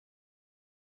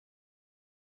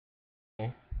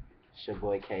It's your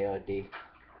boy K.O.D,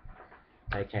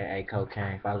 aka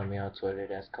Cocaine. Follow me on Twitter.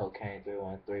 That's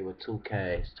Cocaine313 with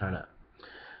 2Ks. Turn up.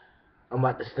 I'm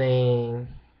about to sing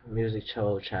Musiq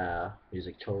SoulChild.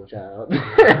 Musiq SoulChild.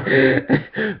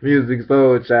 Musiq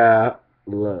SoulChild.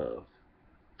 Love.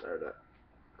 Turn up.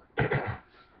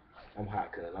 I'm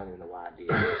hot cuz I don't even know why I did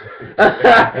this.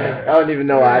 I don't even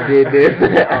know why I did this.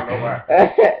 I don't know why.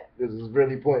 This is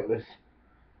really pointless.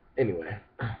 Anyway.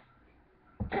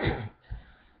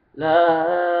 Love,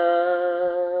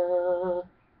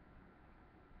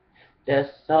 there's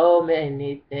so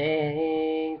many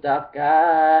things I've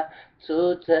got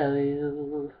to tell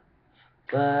you,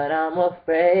 but I'm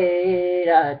afraid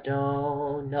I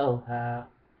don't know how.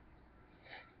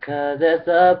 'Cause there's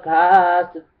a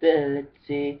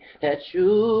possibility that you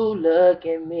look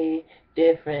at me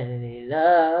differently,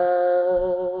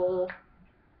 love.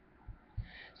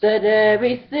 Said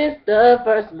ever since the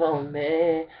first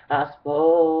moment I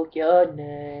spoke your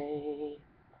name,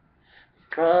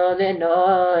 from then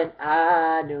on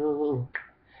I knew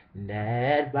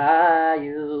that by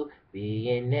you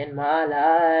being in my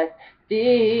life,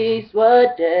 these were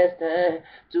destined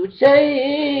to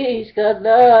change. 'Cause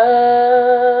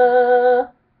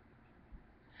love,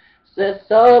 said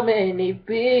so many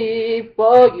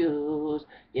people use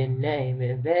your name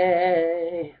in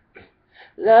vain.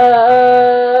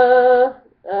 Love,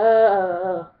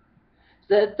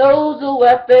 said those who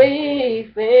have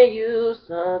faith in you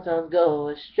sometimes go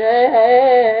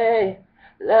astray.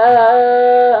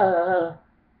 Love,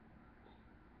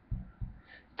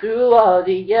 through all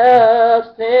the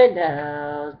ups and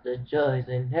downs, the joys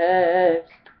and hurts.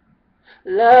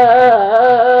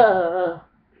 Love,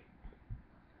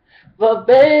 for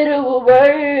better or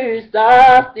worse,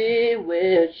 I still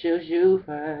will choose you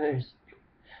first.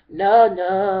 No,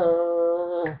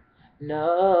 no,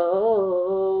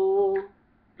 no.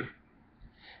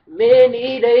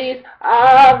 Many days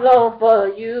I've longed for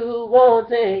you,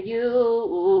 wanting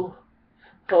you,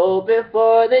 hoping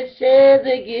for the chance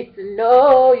to get to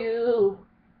know you,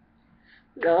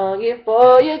 longing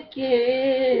for your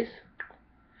kiss,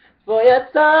 for your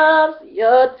times,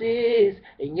 your tears,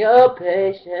 and your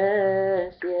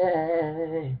patience,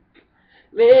 yeah.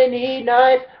 Many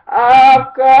nights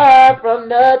I've cried from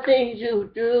the things you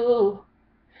do.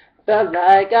 Felt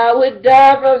like I would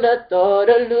die from the thought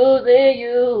of losing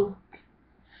you.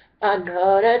 I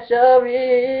know that you're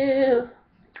real.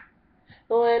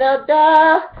 When I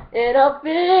die and I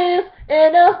feel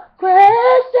and I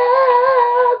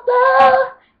questions,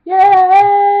 oh,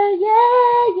 yeah,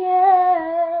 yeah,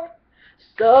 yeah.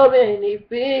 So many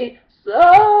people.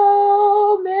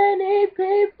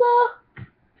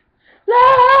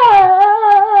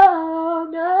 Love,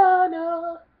 no,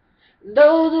 no.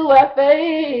 Those who have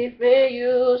faith in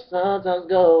you sometimes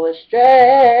go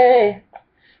astray.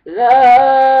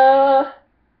 Love,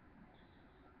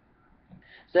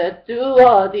 said through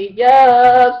all the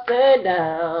ups and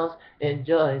downs and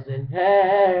joys and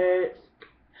hurts.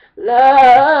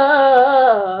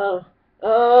 Love,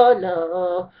 oh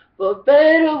no, for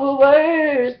better or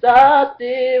worse, I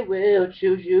still will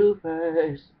choose you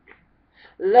first.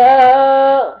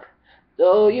 Love,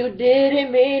 though you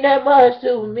didn't mean that much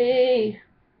to me,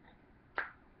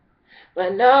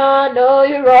 but now I know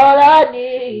you're all I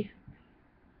need.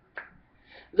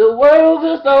 The world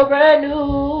feels so brand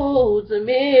new to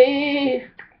me.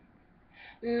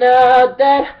 Now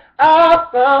that I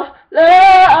found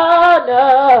love,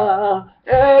 now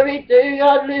everything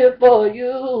I live for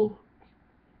you.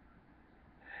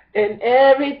 And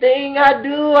everything I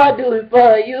do it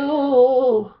for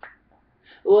you.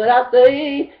 What I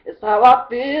say is how I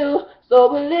feel, so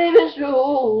believe it's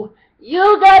true.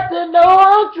 You got to know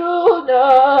I'm true,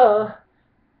 no.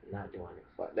 Not doing it,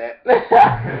 fuck that.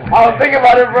 I was thinking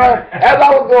about it, bro. As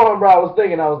I was going, bro, I was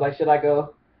thinking, I was like, should I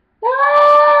go?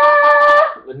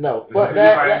 But no, fuck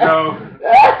that. Like, no.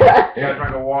 You gotta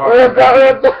drink the water. It's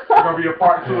gonna be a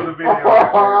part 2 of the video.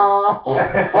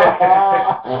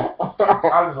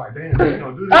 I was like, damn, they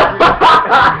gonna do this.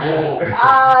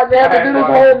 They have to do this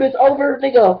whole bitch over,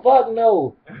 nigga. Fuck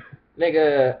no,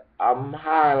 nigga. I'm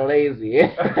high and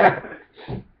lazy.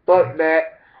 Fuck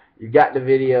that. You got the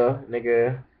video,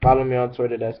 nigga. Follow me on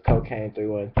Twitter. That's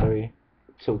Cocaine313.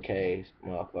 2Ks,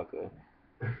 motherfucker.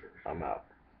 I'm out.